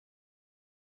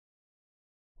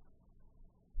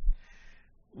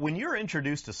When you're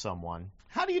introduced to someone,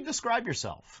 how do you describe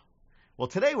yourself? Well,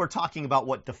 today we're talking about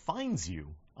what defines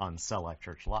you on Cell Life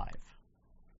Church Live.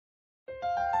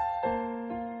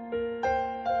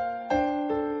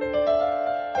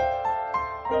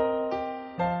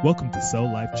 Welcome to Cell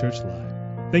Life Church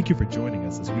Live. Thank you for joining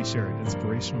us as we share an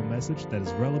inspirational message that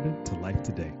is relevant to life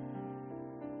today.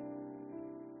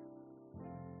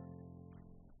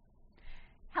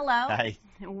 Hello. Hi.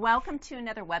 Welcome to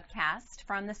another webcast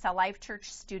from the Cell Life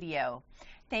Church studio.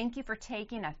 Thank you for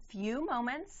taking a few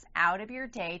moments out of your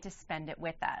day to spend it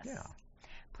with us. Yeah.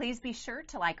 Please be sure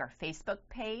to like our Facebook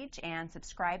page and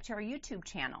subscribe to our YouTube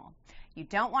channel. You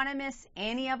don't want to miss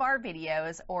any of our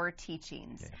videos or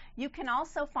teachings. Yeah. You can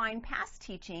also find past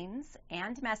teachings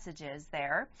and messages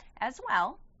there, as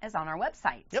well as on our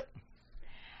website. Yep.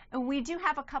 We do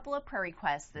have a couple of prayer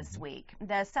requests this week.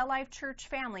 The Cell Life Church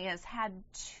family has had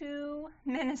 2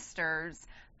 ministers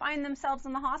find themselves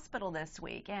in the hospital this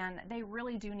week, and they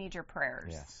really do need your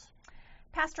prayers. Yes.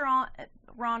 Pastor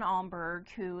Ron Almberg,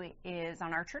 who is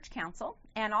on our church council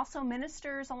and also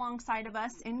ministers alongside of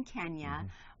us in Kenya,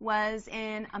 was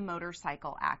in a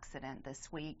motorcycle accident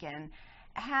this week and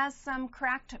has some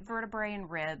cracked vertebrae and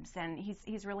ribs, and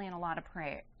he's really in a lot of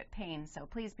pain, so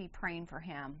please be praying for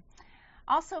him.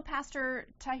 Also, Pastor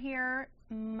Tahir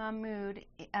Mahmood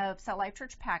of Cell Life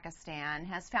Church Pakistan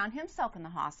has found himself in the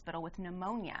hospital with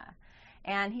pneumonia,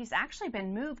 and he's actually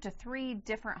been moved to 3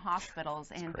 different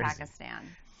hospitals in crazy.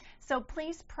 Pakistan. So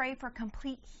please pray for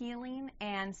complete healing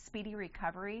and speedy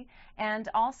recovery, and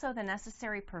also the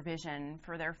necessary provision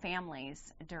for their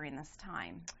families during this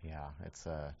time. Yeah, it's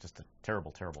just a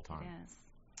terrible, terrible time. It is.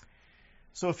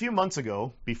 So a few months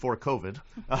ago, before COVID,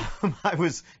 I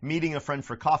was meeting a friend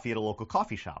for coffee at a local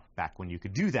coffee shop, back when you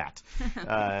could do that.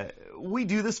 We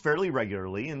do this fairly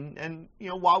regularly, and you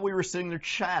know, while we were sitting there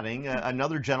chatting,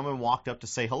 another gentleman walked up to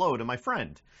say hello to my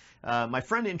friend. My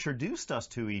friend introduced us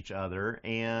to each other,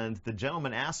 and the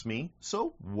gentleman asked me,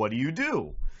 "So, what do you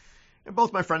do?" And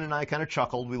both my friend and I kind of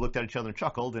chuckled. We looked at each other and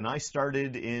chuckled, and I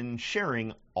started in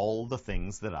sharing all the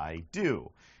things that I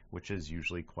do, which is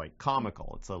usually quite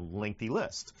comical. It's a lengthy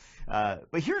list.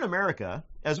 But here in America,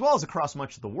 as well as across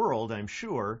much of the world, I'm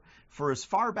sure, for as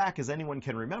far back as anyone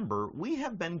can remember, we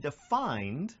have been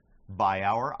defined by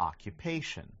our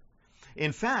occupation.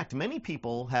 In fact, many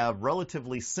people have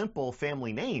relatively simple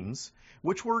family names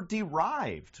which were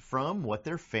derived from what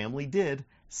their family did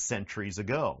centuries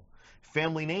ago.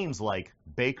 Family names like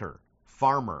baker,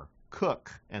 farmer,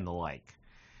 cook, and the like.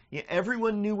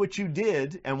 Everyone knew what you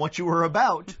did and what you were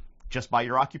about just by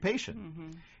your occupation.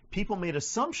 Mm-hmm. People made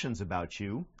assumptions about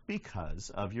you because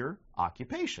of your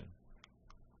occupation.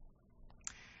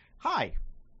 Hi,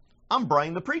 I'm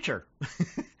Brian the Preacher.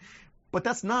 But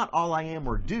that's not all I am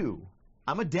or do.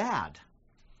 I'm a dad.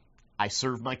 I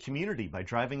serve my community by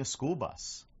driving a school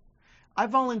bus. I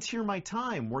volunteer my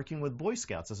time working with Boy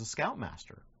Scouts as a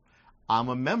scoutmaster. I'm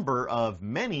a member of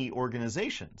many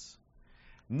organizations.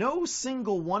 No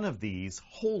single one of these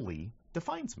wholly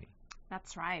defines me.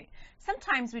 That's right.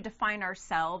 Sometimes we define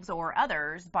ourselves or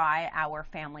others by our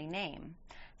family name.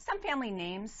 Some family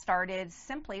names started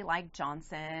simply like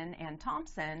Johnson and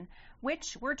Thompson,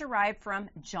 which were derived from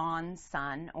John's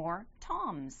son or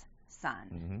Tom's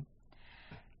son.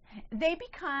 Mm-hmm.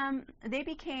 They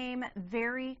became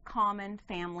very common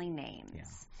family names. Yeah.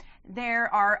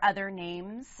 There are other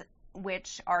names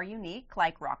which are unique,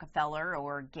 like Rockefeller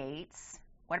or Gates.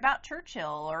 What about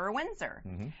Churchill or Windsor?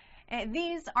 Mm-hmm.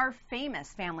 These are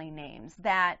famous family names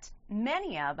that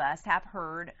many of us have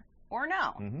heard or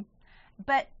know. Mm-hmm.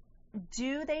 But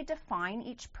do they define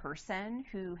each person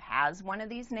who has one of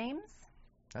these names?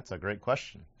 That's a great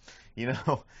question. You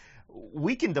know,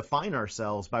 we can define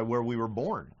ourselves by where we were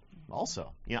born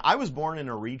also. You know, I was born in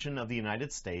a region of the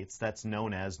United States that's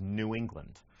known as New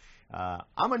England.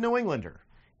 I'm a New Englander,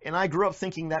 and I grew up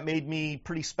thinking that made me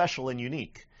pretty special and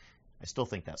unique. I still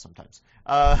think that sometimes.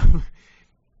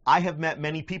 I have met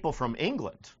many people from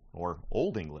England, or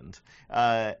Old England,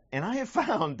 and I have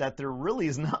found that there really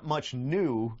is not much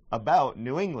new about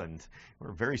New England.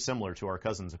 We're very similar to our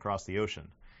cousins across the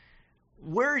ocean.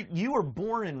 Where you were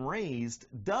born and raised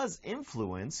does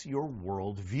influence your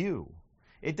worldview.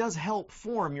 It does help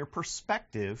form your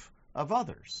perspective of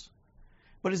others.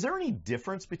 But is there any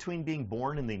difference between being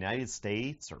born in the United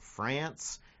States or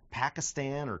France,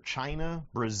 Pakistan or China,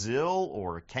 Brazil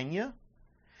or Kenya?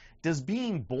 Does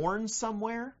being born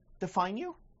somewhere define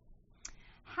you?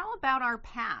 How about our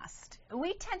past?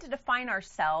 We tend to define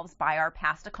ourselves by our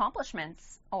past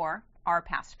accomplishments or our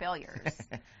past failures.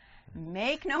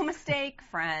 Make no mistake,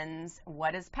 friends,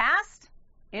 what is past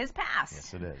is past.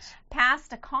 Yes, it is.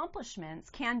 Past accomplishments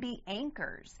can be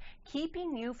anchors,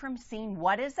 keeping you from seeing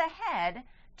what is ahead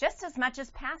just as much as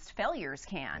past failures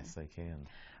can. Yes, they can.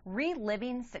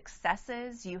 Reliving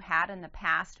successes you had in the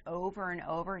past over and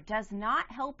over does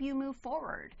not help you move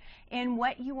forward in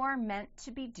what you are meant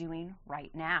to be doing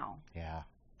right now.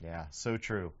 Yeah, so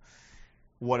true.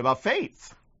 What about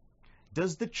faith?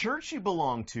 Does the church you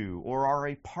belong to or are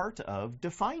a part of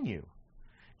define you?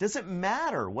 Does it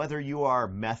matter whether you are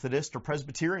Methodist or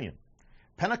Presbyterian,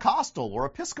 Pentecostal or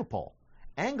Episcopal,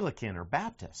 Anglican or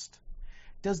Baptist?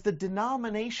 Does the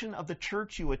denomination of the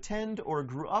church you attend or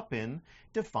grew up in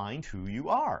define who you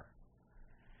are?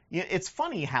 It's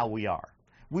funny how we are.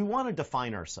 We want to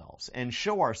define ourselves and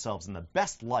show ourselves in the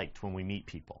best light when we meet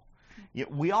people.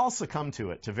 Yet we all succumb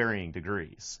to it to varying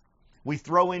degrees. We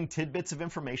throw in tidbits of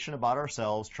information about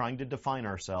ourselves, trying to define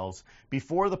ourselves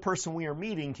before the person we are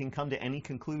meeting can come to any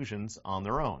conclusions on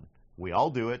their own. We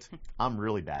all do it. I'm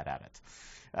really bad at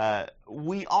it.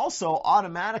 We also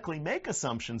automatically make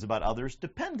assumptions about others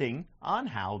depending on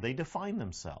how they define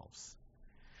themselves.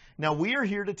 Now, we are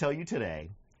here to tell you today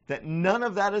that none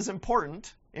of that is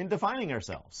important in defining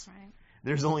ourselves. Right.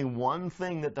 There's only one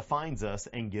thing that defines us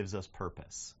and gives us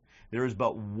purpose. There is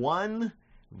but one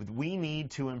we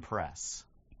need to impress,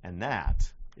 and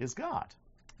that is God.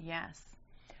 Yes.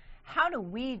 How do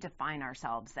we define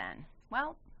ourselves then?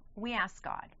 Well, we ask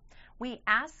God. We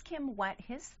ask Him what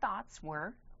His thoughts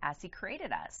were as He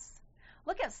created us.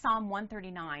 Look at Psalm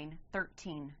 139,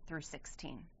 13 through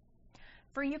 16.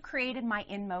 For you created my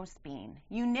inmost being.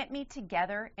 You knit me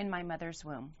together in my mother's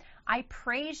womb. I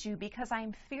praise you because I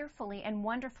am fearfully and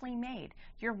wonderfully made.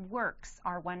 Your works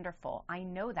are wonderful. I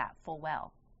know that full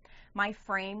well. My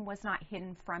frame was not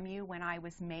hidden from you when I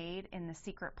was made in the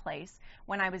secret place,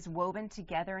 when I was woven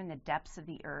together in the depths of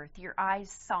the earth. Your eyes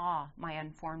saw my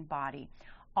unformed body.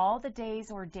 All the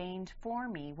days ordained for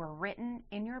me were written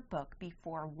in your book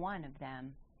before one of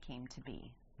them came to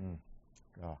be.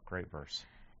 Oh, great verse.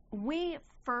 We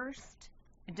first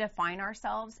define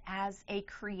ourselves as a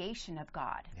creation of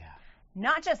God. Yeah.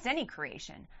 Not just any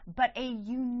creation, but a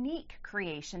unique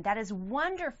creation that is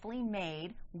wonderfully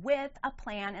made with a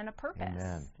plan and a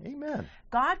purpose. Amen.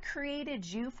 God created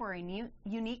you for a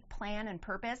unique plan and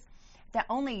purpose that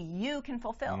only you can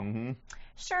fulfill. Mm-hmm.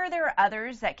 Sure, there are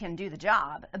others that can do the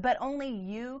job, but only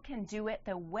you can do it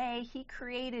the way He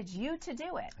created you to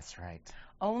do it. That's right.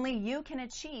 Only you can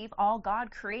achieve all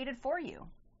God created for you.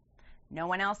 No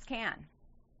one else can.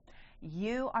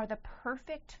 You are the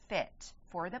perfect fit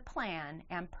for the plan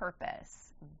and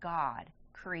purpose God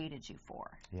created you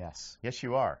for. Yes,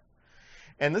 you are.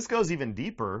 And this goes even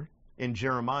deeper in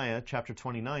Jeremiah chapter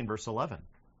 29, verse 11.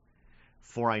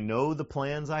 For I know the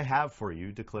plans I have for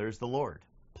you, declares the Lord.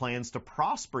 Plans to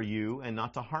prosper you and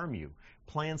not to harm you.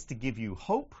 Plans to give you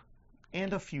hope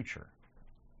and a future.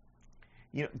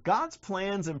 God's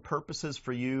plans and purposes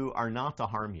for you are not to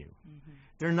harm you. Mm-hmm.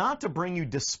 They're not to bring you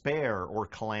despair or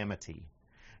calamity.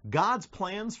 God's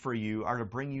plans for you are to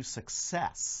bring you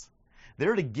success.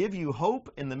 They're to give you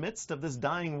hope in the midst of this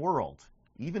dying world,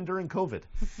 even during COVID.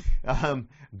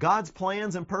 God's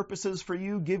plans and purposes for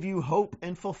you give you hope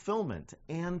and fulfillment,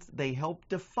 and they help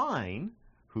define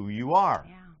who you are.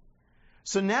 Yeah.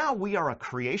 So now we are a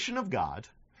creation of God,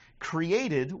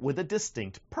 created with a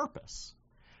distinct purpose.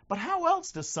 But how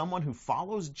else does someone who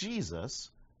follows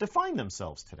Jesus define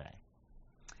themselves today?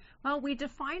 Well, we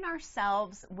define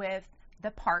ourselves with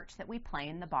the part that we play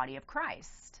in the body of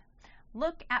Christ.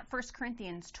 Look at 1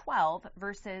 Corinthians 12,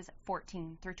 verses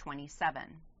 14 through 27.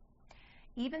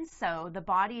 Even so, the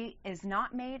body is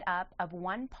not made up of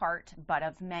one part, but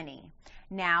of many.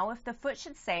 Now, if the foot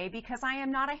should say, because I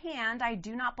am not a hand, I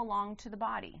do not belong to the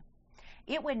body,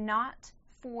 it would not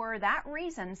for that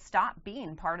reason stop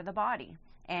being part of the body.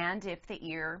 And if the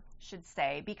ear should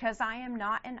say, because I am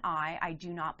not an eye, I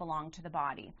do not belong to the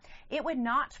body, it would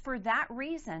not for that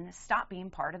reason stop being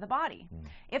part of the body.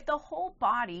 If the whole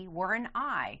body were an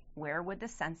eye, where would the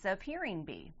sense of hearing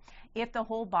be? If the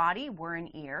whole body were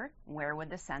an ear, where would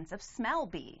the sense of smell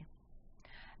be?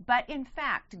 But in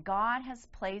fact, God has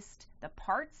placed the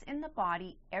parts in the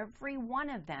body, every one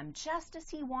of them, just as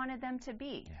He wanted them to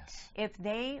be. Yes. If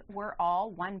they were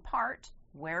all one part,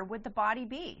 where would the body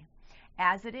be?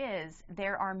 As it is,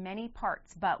 there are many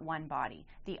parts but one body.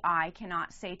 The eye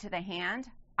cannot say to the hand,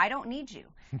 I don't need you.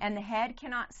 And the head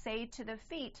cannot say to the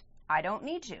feet, I don't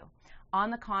need you. On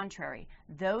the contrary,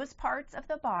 those parts of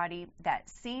the body that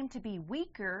seem to be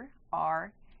weaker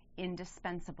are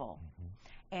indispensable.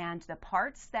 And the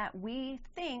parts that we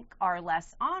think are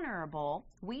less honorable,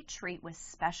 we treat with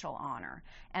special honor.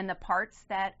 And the parts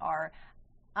that are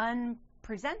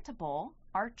unpresentable,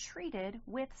 are treated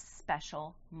with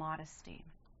special modesty.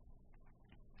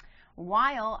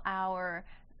 While our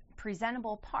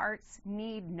presentable parts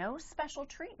need no special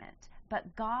treatment,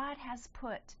 but God has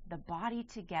put the body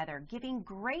together, giving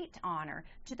great honor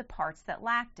to the parts that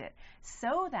lacked it,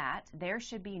 so that there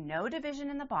should be no division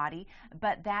in the body,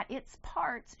 but that its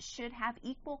parts should have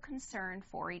equal concern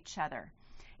for each other.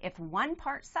 If one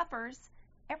part suffers,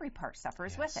 every part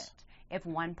suffers with it. If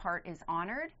one part is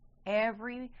honored,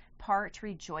 every part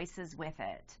rejoices with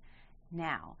it.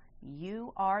 Now,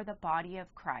 you are the body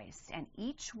of Christ, and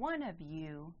each one of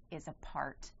you is a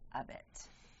part of it.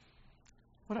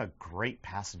 What a great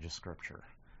passage of Scripture.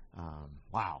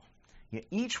 Wow. Yeah,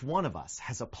 each one of us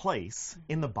has a place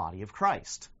in the body of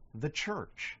Christ, the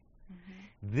church.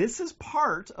 This is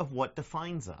part of what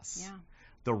defines us. Yeah.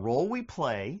 The role we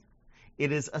play.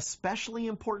 It is especially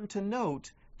important to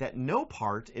note that no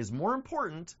part is more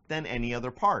important than any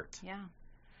other part. Yeah.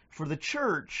 For the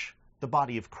church, the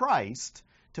body of Christ,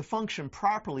 to function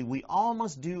properly, we all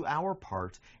must do our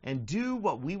part and do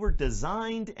what we were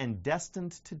designed and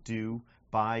destined to do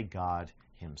by God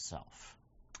Himself.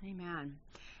 Amen.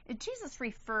 Jesus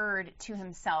referred to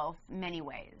Himself many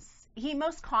ways. He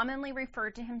most commonly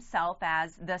referred to Himself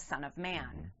as the Son of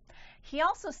Man. He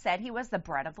also said He was the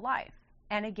bread of life,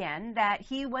 and again that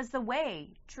He was the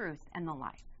way, truth, and the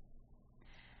life.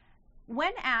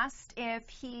 When asked if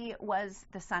He was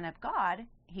the Son of God,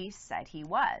 He said He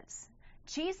was.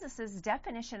 Jesus'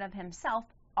 definition of Himself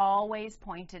always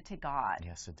pointed to God.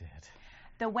 Yes, it did.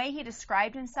 The way He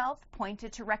described Himself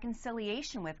pointed to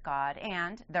reconciliation with God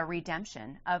and the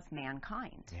redemption of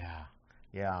mankind.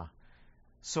 Yeah.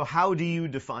 So how do you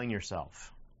define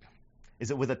yourself? Is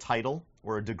it with a title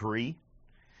or a degree?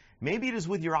 Maybe it is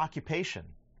with your occupation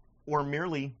or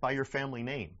merely by your family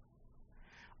name.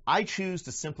 I choose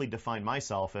to simply define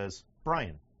myself as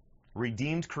Brian,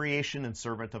 redeemed creation and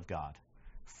servant of God,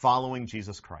 following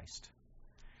Jesus Christ.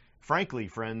 Frankly,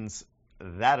 friends,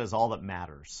 that is all that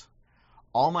matters.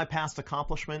 All my past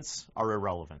accomplishments are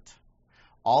irrelevant.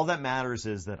 All that matters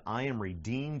is that I am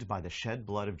redeemed by the shed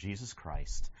blood of Jesus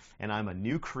Christ, and I'm a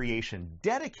new creation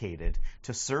dedicated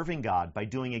to serving God by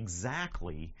doing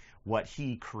exactly what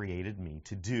He created me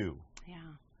to do. Yeah.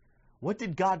 What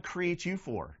did God create you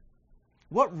for?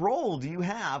 What role do you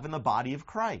have in the body of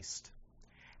Christ?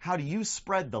 How do you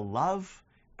spread the love,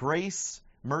 grace,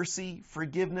 mercy,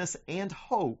 forgiveness, and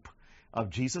hope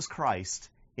of Jesus Christ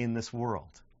in this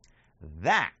world?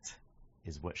 That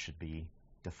is what should be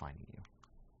defining you.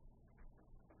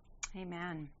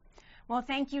 Amen. Well,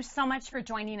 thank you so much for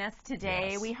joining us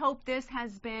today. Yes. We hope this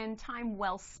has been time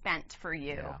well spent for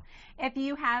you. Yeah. If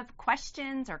you have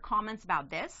questions or comments about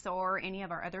this or any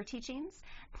of our other teachings,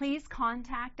 please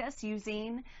contact us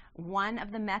using one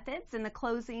of the methods in the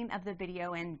closing of the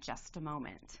video in just a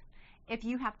moment. If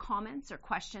you have comments or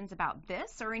questions about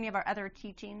this or any of our other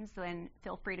teachings, then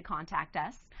feel free to contact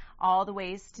us. All the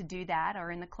ways to do that are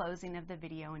in the closing of the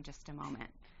video in just a moment.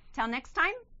 Till next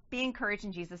time, be encouraged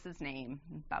in Jesus' name.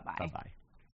 Bye-bye. Bye-bye.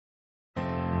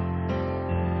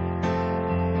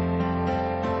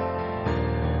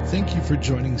 Thank you for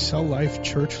joining Cell Life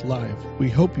Church Live. We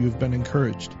hope you have been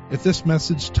encouraged. If this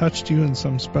message touched you in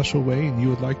some special way and you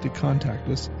would like to contact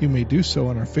us, you may do so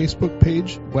on our Facebook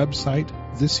page, website,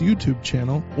 this YouTube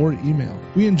channel, or email.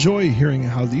 We enjoy hearing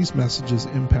how these messages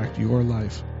impact your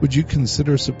life. Would you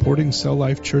consider supporting Cell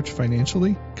Life Church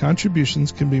financially?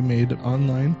 Contributions can be made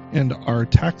online and are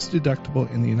tax deductible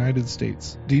in the United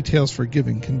States. Details for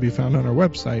giving can be found on our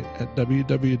website at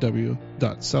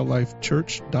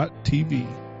www.celllifechurch.tv.